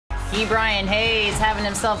Brian Hayes having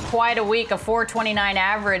himself quite a week, a .429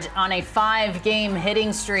 average on a 5-game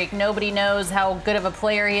hitting streak. Nobody knows how good of a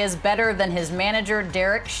player he is better than his manager,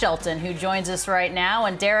 Shelton, who joins us right now.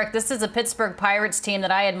 And Derek, this is a Pittsburgh Pirates team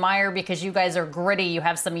that I admire because you guys are gritty. You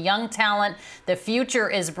have some young talent. The future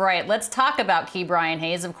is bright. Let's talk about Brian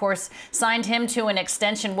Hayes. Of course, signed him to an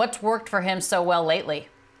extension. What's worked for him so well lately?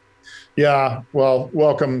 Yeah, well,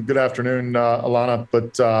 welcome. Good afternoon, Alana.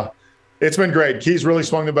 But it's been great. Key's really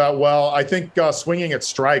swung the bat well. I think swinging at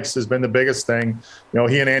strikes has been the biggest thing. You know,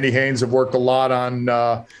 he and Andy Haynes have worked a lot on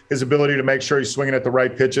his ability to make sure he's swinging at the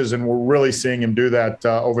right pitches, and we're really seeing him do that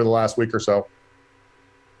over the last week or so.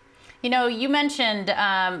 You know, you mentioned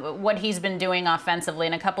what he's been doing offensively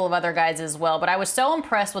and a couple of other guys as well, but I was so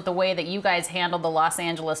impressed with the way that you guys handled the Los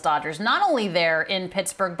Angeles Dodgers, not only there in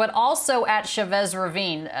Pittsburgh, but also at Chavez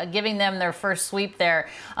Ravine, giving them their first sweep there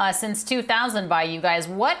since 2000 by you guys.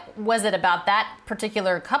 What was it about that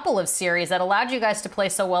particular couple of series that allowed you guys to play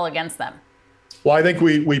so well against them? Well, I think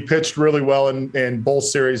we pitched really well in both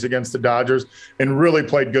series against the Dodgers and really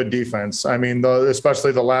played good defense. I mean,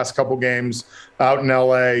 especially the last couple games out in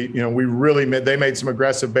L.A., you know, they made some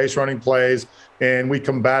aggressive base running plays, and we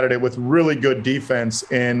combated it with really good defense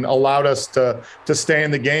and allowed us to stay in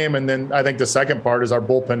the game. And then I think the second part is our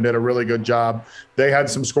bullpen did a really good job. They had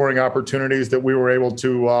some scoring opportunities that we were able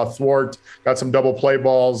to thwart, got some double play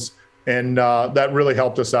balls, and that really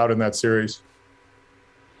helped us out in that series.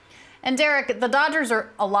 And Derek, the Dodgers are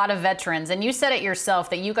a lot of veterans, and you said it yourself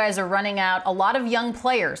that you guys are running out a lot of young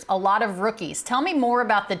players, a lot of rookies. Tell me more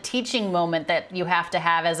about the teaching moment that you have to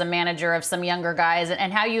have as a manager of some younger guys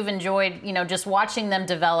and how you've enjoyed, you know, just watching them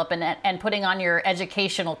develop and putting on your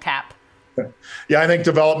educational cap. Yeah, I think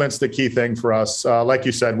development's the key thing for us. Like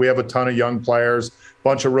you said, we have a ton of young players,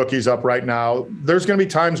 bunch of rookies up right now. There's going to be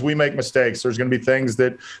times we make mistakes. There's going to be things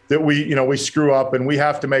that we screw up, and we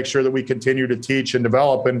have to make sure that we continue to teach and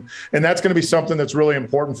develop. And that's going to be something that's really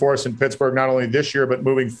important for us in Pittsburgh, not only this year, but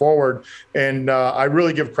moving forward. And I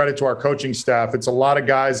really give credit to our coaching staff. It's a lot of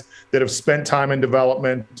guys that have spent time in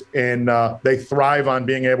development, and they thrive on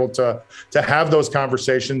being able to have those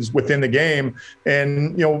conversations within the game.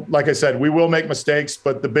 And, you know, like I said, we will make mistakes,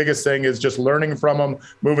 but the biggest thing is just learning from them,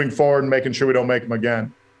 moving forward, and making sure we don't make them again.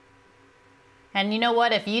 And you know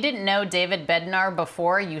what? If you didn't know David Bednar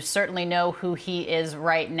before, you certainly know who he is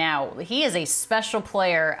right now. He is a special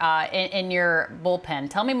player in your bullpen.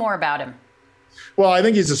 Tell me more about him. Well, I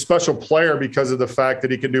think he's a special player because of the fact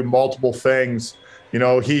that he can do multiple things. You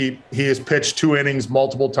know, he has pitched 2 innings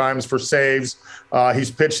multiple times for saves. He's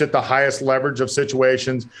pitched at the highest leverage of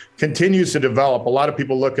situations, continues to develop. A lot of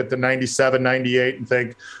people look at the 97, 98 and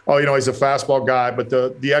think, oh, you know, he's a fastball guy. But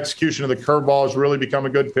the execution of the curveball has really become a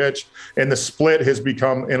good pitch, and the split has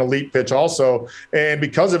become an elite pitch also. And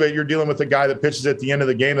because of it, you're dealing with a guy that pitches at the end of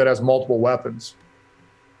the game that has multiple weapons.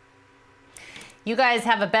 You guys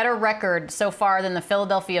have a better record so far than the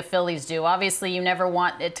Philadelphia Phillies do. Obviously, you never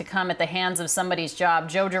want it to come at the hands of somebody's job.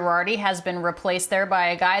 Joe Girardi has been replaced there by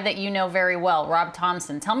a guy that you know very well, Rob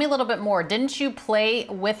Thomson. Tell me a little bit more. Didn't you play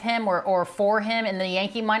with him or for him in the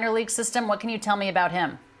Yankee minor league system? What can you tell me about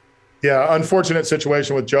him? Yeah, unfortunate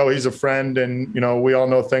situation with Joe. He's a friend, and, you know, we all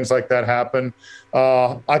know things like that happen.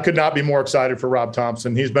 I could not be more excited for Rob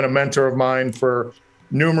Thomson. He's been a mentor of mine for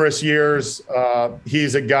numerous years.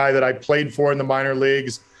 He's a guy that I played for in the minor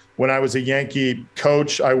leagues. When I was a Yankee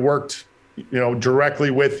coach, I worked, you know,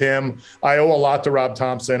 directly with him. I owe a lot to Rob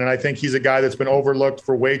Thomson, and I think he's a guy that's been overlooked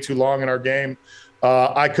for way too long in our game.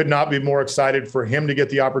 I could not be more excited for him to get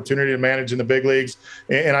the opportunity to manage in the big leagues.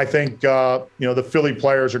 And I think, you know, the Philly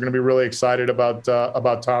players are going to be really excited about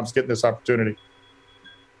Thomson getting this opportunity.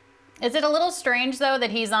 Is it a little strange, though, that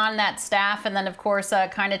he's on that staff and then, of course,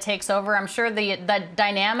 kind of takes over? I'm sure the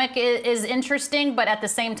dynamic is interesting, but at the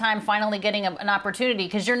same time, finally getting an opportunity,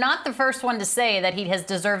 because you're not the first one to say that he has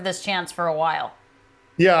deserved this chance for a while.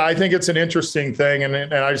 Yeah, I think it's an interesting thing.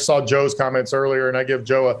 And I saw Joe's comments earlier, and I give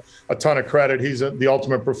Joe a ton of credit. He's the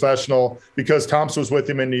ultimate professional because Thomson was with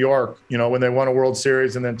him in New York, you know, when they won a World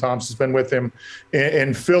Series, and then Thompson's been with him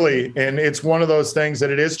in Philly. And it's one of those things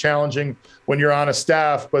that it is challenging when you're on a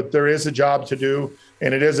staff, but there is a job to do,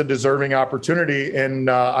 and it is a deserving opportunity. And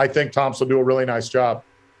I think Thomson will do a really nice job.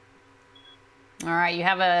 All right, you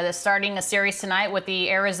have starting a series tonight with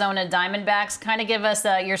the Arizona Diamondbacks. Kind of give us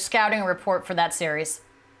your scouting report for that series.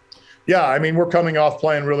 Yeah, I mean, we're coming off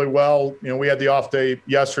playing really well. You know, we had the off day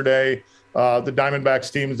yesterday. The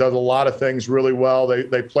Diamondbacks team does a lot of things really well.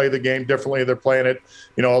 They play the game differently. They're playing it,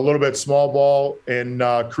 you know, a little bit small ball and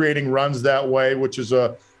creating runs that way, which is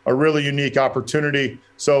a really unique opportunity.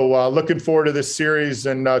 So looking forward to this series,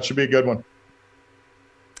 and it should be a good one.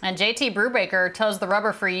 And JT Brubaker toes the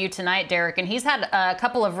rubber for you tonight, Derek, and he's had a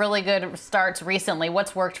couple of really good starts recently.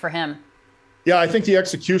 What's worked for him? Yeah, I think the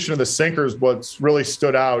execution of the sinker is what's really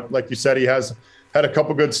stood out. Like you said, he has had a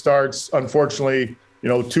couple good starts. Unfortunately,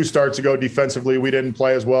 2 starts ago defensively, we didn't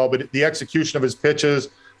play as well. But the execution of his pitches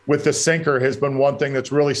with the sinker has been one thing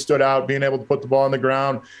that's really stood out, being able to put the ball on the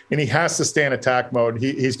ground. And he has to stay in attack mode.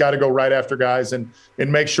 He's got to go right after guys and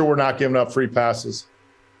make sure we're not giving up free passes.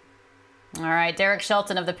 All right, Derek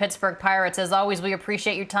Shelton of the Pittsburgh Pirates. As always, we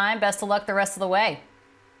appreciate your time. Best of luck the rest of the way.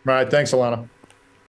 All right, thanks, Alana.